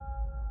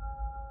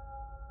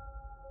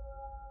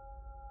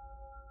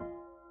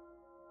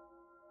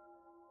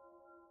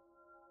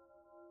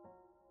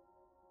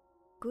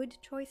Good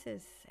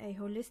Choices, a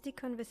holistic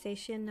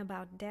conversation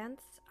about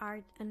dance,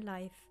 art, and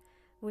life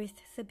with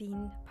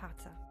Sabine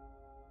Parzer.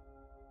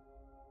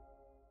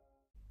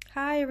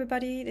 Hi,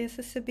 everybody, this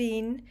is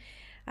Sabine.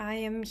 I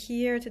am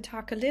here to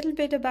talk a little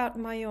bit about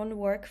my own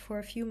work for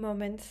a few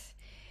moments,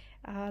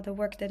 the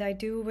work that I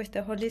do with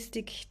the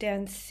Holistic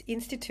Dance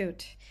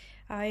Institute.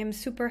 I am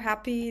super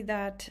happy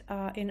that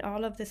in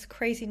all of this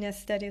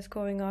craziness that is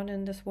going on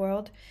in this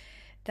world,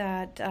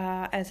 that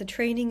as a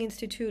training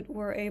institute,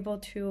 we're able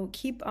to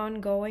keep on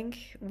going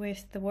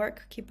with the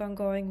work, keep on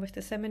going with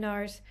the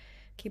seminars,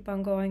 keep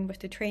on going with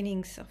the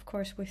trainings, of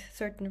course, with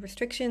certain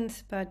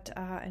restrictions, but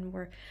and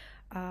we're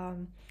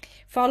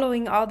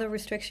following all the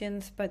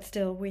restrictions, but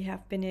still we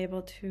have been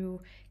able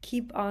to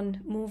keep on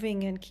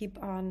moving and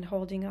keep on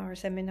holding our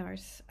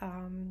seminars.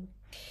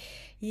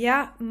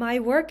 My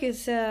work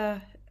is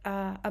a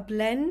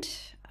blend.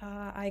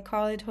 I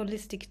call it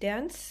holistic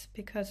dance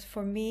because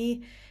for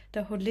me,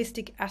 the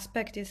holistic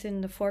aspect is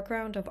in the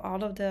foreground of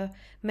all of the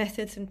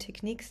methods and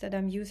techniques that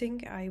I'm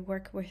using. I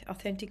work with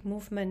authentic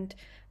movement,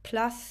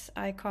 plus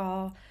I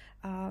call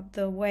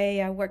the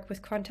way I work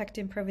with contact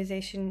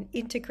improvisation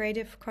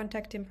integrative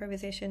contact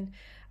improvisation.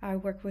 I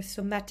work with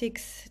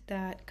somatics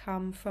that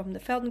come from the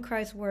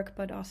Feldenkrais work,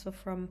 but also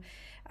from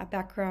a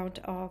background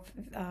of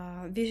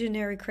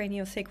visionary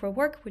craniosacral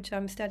work, which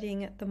I'm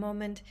studying at the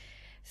moment.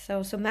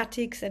 So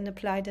somatics and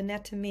applied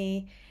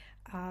anatomy.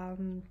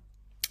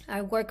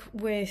 I work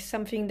with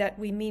something that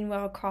we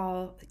meanwhile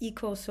call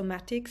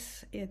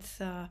ecosomatics.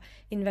 It's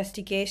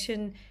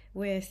investigation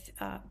with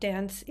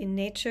dance in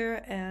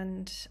nature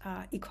and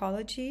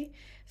ecology.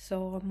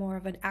 So more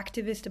of an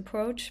activist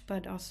approach,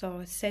 but also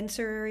a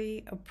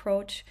sensory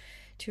approach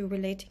to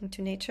relating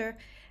to nature.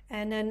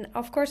 And then,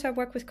 of course, I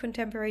work with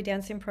contemporary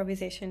dance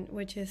improvisation,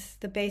 which is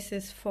the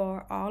basis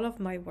for all of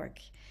my work.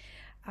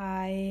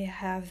 I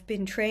have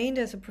been trained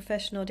as a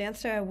professional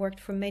dancer. I worked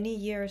for many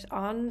years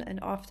on and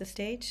off the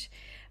stage.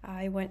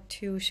 I went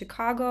to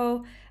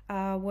Chicago,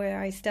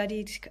 where I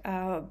studied,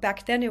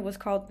 back then it was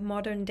called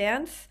modern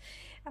dance,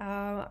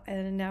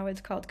 and now it's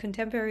called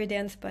contemporary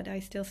dance, but I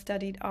still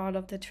studied all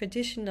of the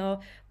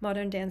traditional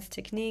modern dance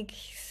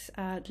techniques,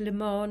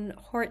 Limon,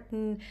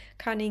 Horton,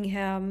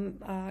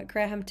 Cunningham,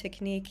 Graham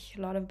technique,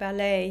 a lot of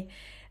ballet,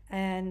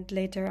 and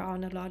later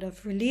on a lot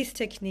of release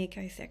technique.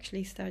 I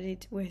actually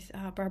studied with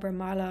Barbara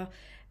Mahler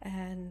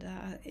and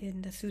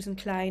in the Susan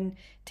Klein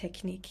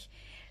technique.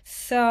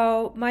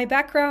 So my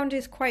background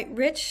is quite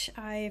rich.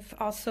 I've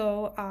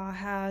also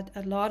had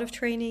a lot of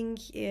training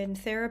in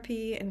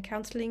therapy and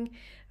counseling.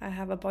 I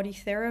have a body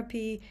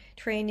therapy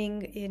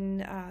training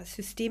in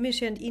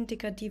systemische und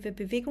integrative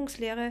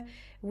Bewegungslehre,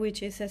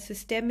 which is a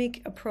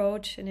systemic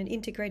approach and an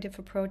integrative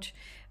approach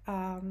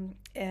and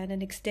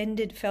an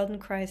extended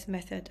Feldenkrais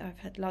method. I've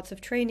had lots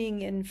of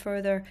training in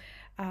further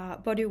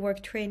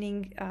bodywork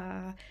training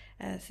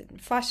as in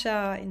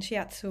fascia, in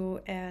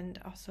shiatsu, and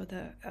also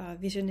the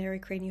visionary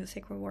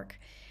craniosacral work.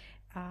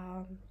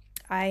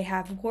 I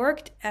have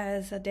worked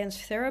as a dance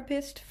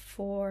therapist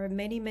for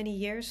many, many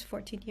years,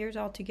 14 years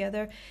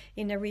altogether,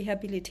 in a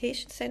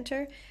rehabilitation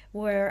center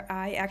where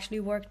I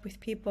actually worked with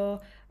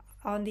people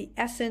on the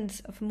essence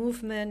of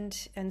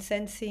movement and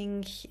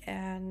sensing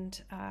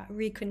and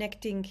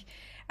reconnecting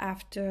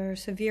after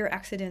severe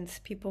accidents,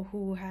 people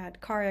who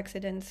had car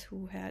accidents,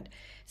 who had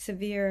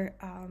severe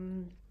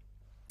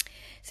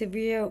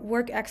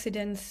work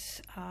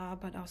accidents,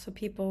 but also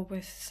people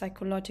with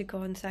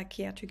psychological and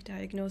psychiatric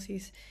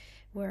diagnoses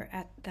were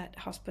at that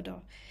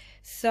hospital.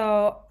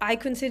 So I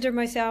consider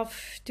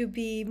myself to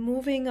be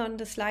moving on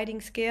the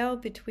sliding scale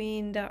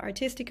between the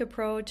artistic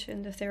approach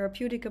and the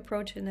therapeutic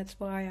approach, and that's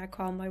why I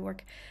call my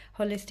work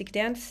holistic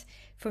dance.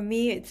 For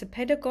me, it's a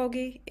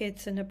pedagogy,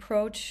 it's an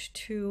approach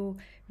to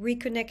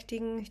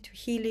reconnecting, to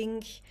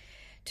healing,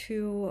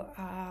 to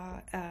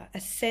a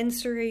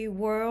sensory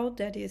world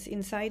that is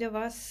inside of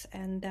us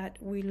and that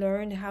we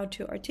learn how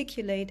to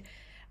articulate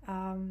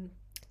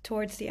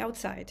towards the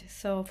outside.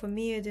 So for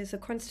me, it is a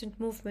constant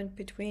movement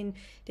between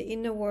the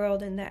inner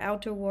world and the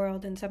outer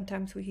world, and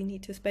sometimes we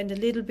need to spend a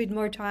little bit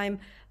more time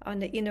on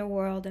the inner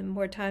world and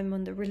more time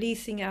on the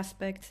releasing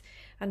aspects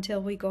until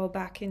we go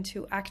back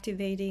into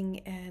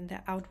activating and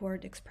the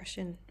outward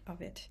expression of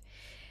it.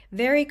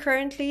 Very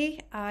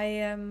currently, I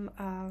am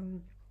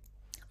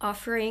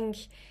offering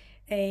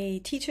a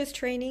teacher's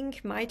training,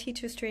 my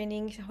teacher's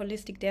training,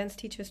 holistic dance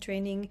teacher's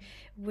training,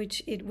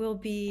 which it will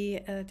be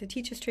the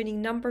teacher's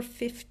training number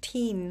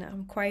 15.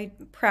 I'm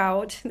quite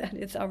proud that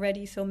it's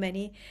already so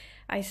many.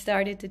 I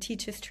started the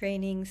teacher's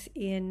trainings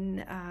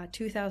in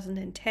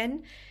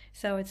 2010,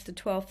 so it's the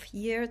 12th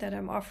year that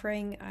I'm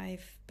offering.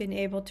 I've been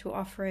able to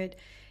offer it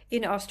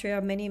in Austria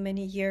many,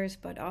 many years,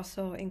 but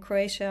also in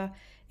Croatia,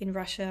 in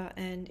Russia,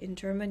 and in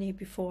Germany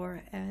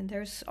before. And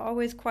there's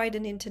always quite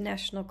an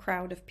international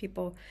crowd of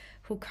people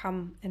who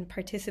come and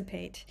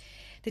participate.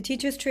 The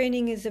teacher's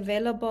training is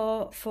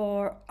available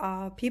for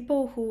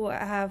people who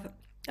have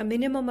a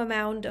minimum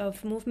amount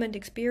of movement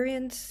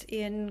experience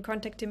in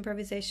contact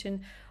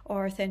improvisation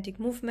or authentic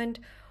movement,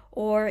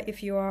 or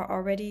if you are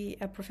already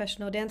a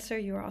professional dancer,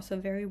 you are also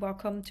very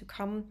welcome to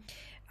come.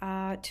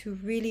 to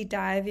really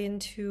dive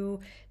into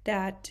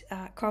that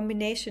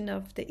combination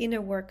of the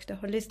inner work, the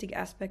holistic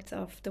aspects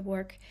of the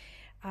work.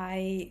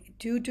 I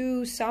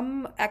do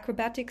some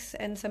acrobatics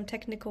and some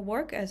technical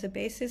work as a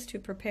basis to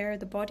prepare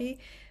the body,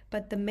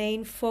 but the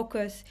main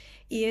focus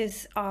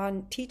is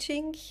on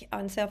teaching,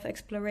 on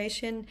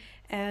self-exploration,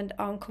 and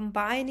on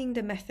combining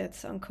the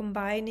methods, on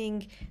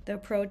combining the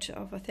approach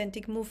of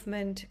authentic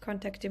movement,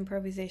 contact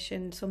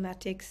improvisation,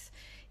 somatics,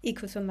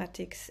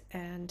 ecosomatics,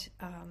 and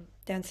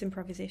dance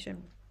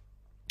improvisation.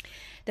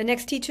 The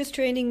next teachers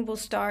training will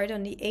start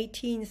on the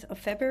 18th of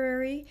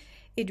February.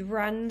 It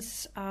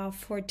runs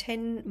for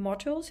 10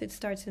 modules. It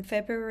starts in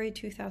February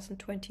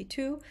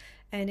 2022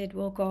 and it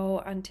will go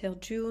until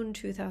June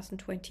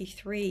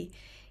 2023.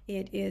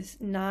 It is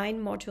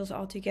 9 modules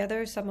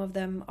altogether. Some of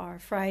them are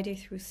Friday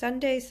through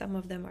Sunday, some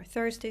of them are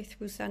Thursday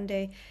through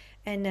Sunday.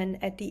 And then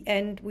at the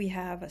end, we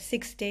have a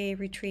 6-day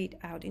retreat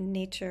out in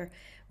nature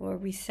where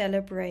we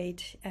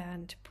celebrate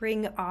and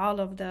bring all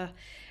of the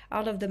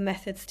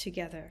methods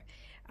together.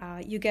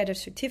 You get a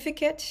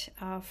certificate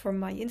from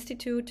my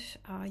institute.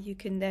 You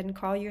can then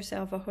call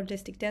yourself a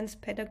holistic dance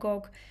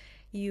pedagogue.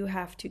 You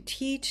have to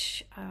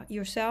teach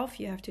yourself.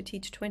 You have to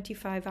teach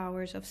 25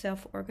 hours of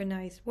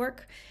self-organized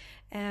work.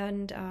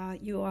 And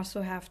you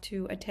also have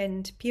to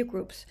attend peer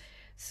groups.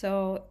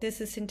 So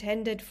this is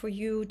intended for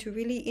you to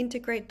really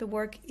integrate the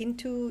work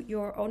into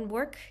your own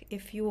work.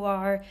 If you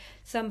are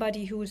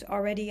somebody who is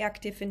already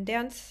active in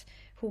dance,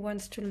 who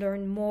wants to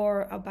learn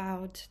more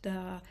about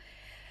the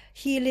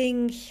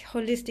healing,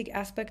 holistic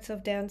aspects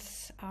of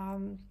dance,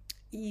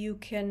 you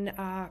can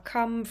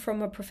come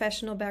from a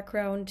professional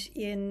background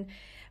in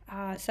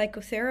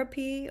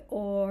psychotherapy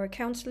or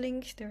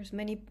counseling. There's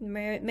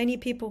many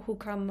people who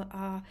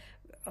come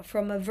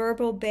from a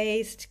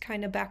verbal-based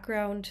kind of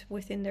background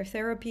within their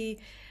therapy.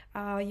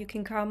 You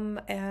can come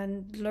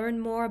and learn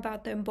more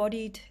about the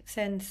embodied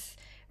sense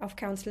of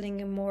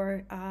counseling, a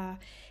more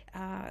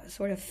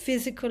sort of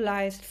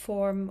physicalized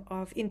form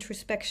of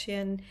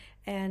introspection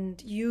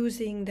and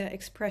using the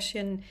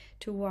expression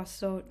to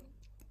also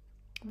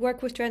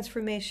work with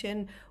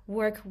transformation,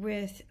 work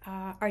with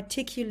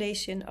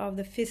articulation of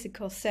the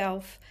physical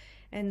self,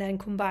 and then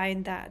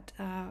combine that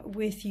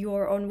with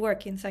your own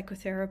work in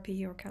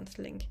psychotherapy or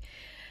counseling.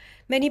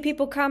 Many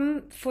people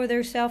come for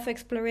their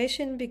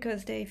self-exploration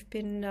because they've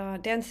been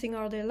dancing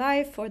all their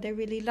life, or they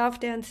really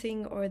love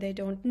dancing, or they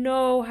don't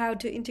know how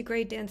to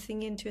integrate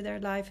dancing into their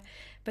life,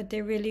 but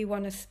they really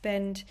want to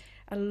spend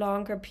a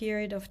longer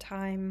period of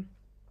time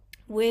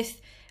with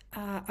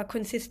a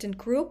consistent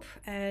group,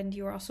 and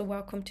you're also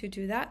welcome to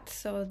do that.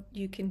 So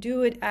you can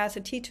do it as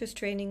a teacher's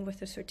training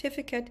with a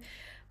certificate,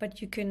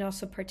 but you can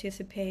also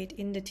participate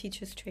in the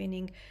teacher's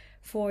training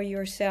for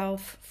your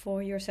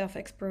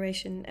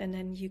self-exploration, and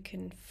then you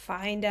can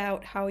find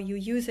out how you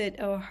use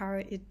it or how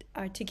it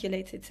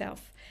articulates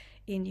itself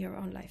in your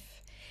own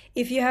life.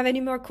 If you have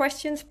any more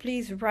questions,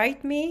 please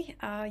write me.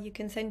 You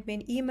can send me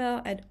an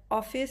email at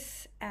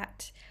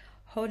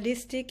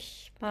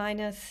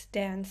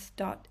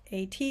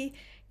office@holistic-dance.at.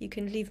 You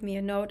can leave me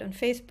a note on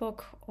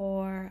Facebook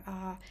or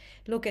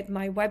look at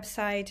my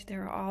website.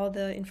 All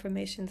the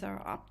informations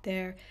are up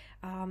there.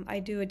 I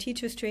do a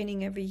teacher's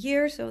training every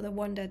year, so the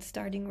one that's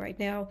starting right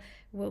now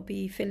will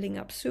be filling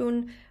up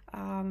soon.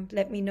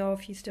 Let me know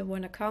if you still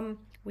want to come.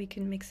 We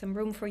can make some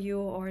room for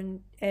you, or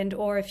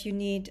if you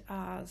need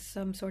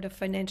some sort of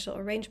financial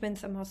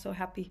arrangements. I'm also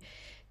happy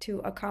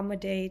to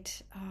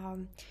accommodate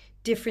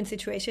different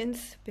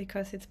situations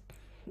because it's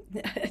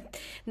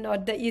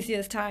not the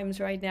easiest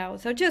times right now.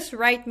 So just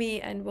write me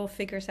and we'll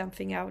figure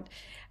something out.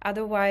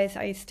 Otherwise,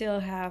 I still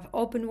have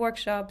open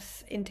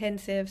workshops,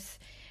 intensives,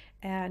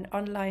 and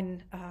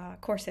online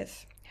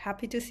courses.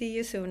 Happy to see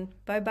you soon.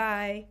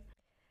 Bye-bye.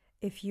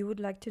 If you would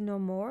like to know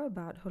more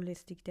about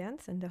holistic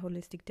dance and the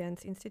Holistic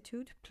Dance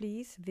Institute,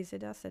 please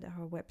visit us at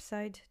our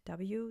website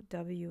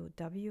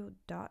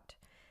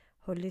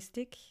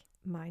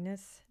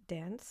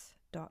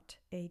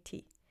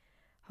www.holistic-dance.at.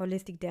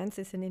 Holistic dance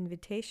is an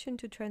invitation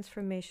to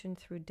transformation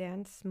through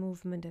dance,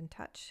 movement, and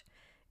touch.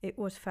 It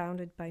was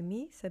founded by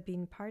me,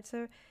 Sabine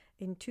Parzer,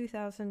 in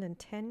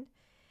 2010.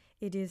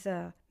 It is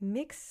a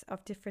mix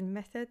of different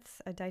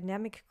methods, a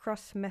dynamic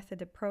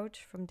cross-method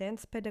approach from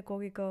dance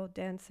pedagogical,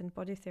 dance and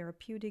body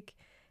therapeutic,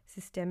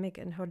 systemic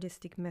and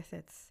holistic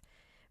methods.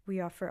 We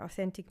offer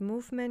authentic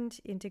movement,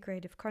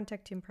 integrative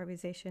contact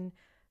improvisation,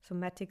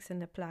 somatics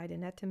and applied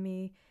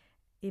anatomy,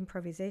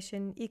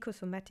 improvisation,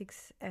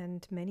 ecosomatics,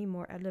 and many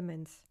more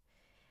elements.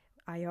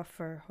 I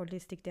offer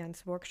holistic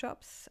dance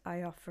workshops,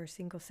 I offer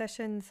single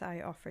sessions, I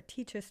offer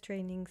teachers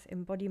trainings,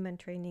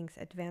 embodiment trainings,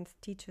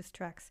 advanced teachers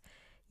tracks,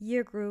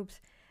 year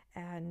groups,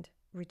 and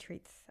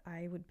retreats.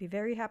 I would be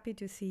very happy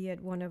to see you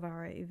at one of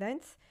our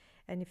events.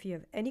 And if you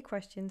have any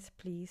questions,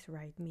 please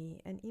write me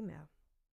an email.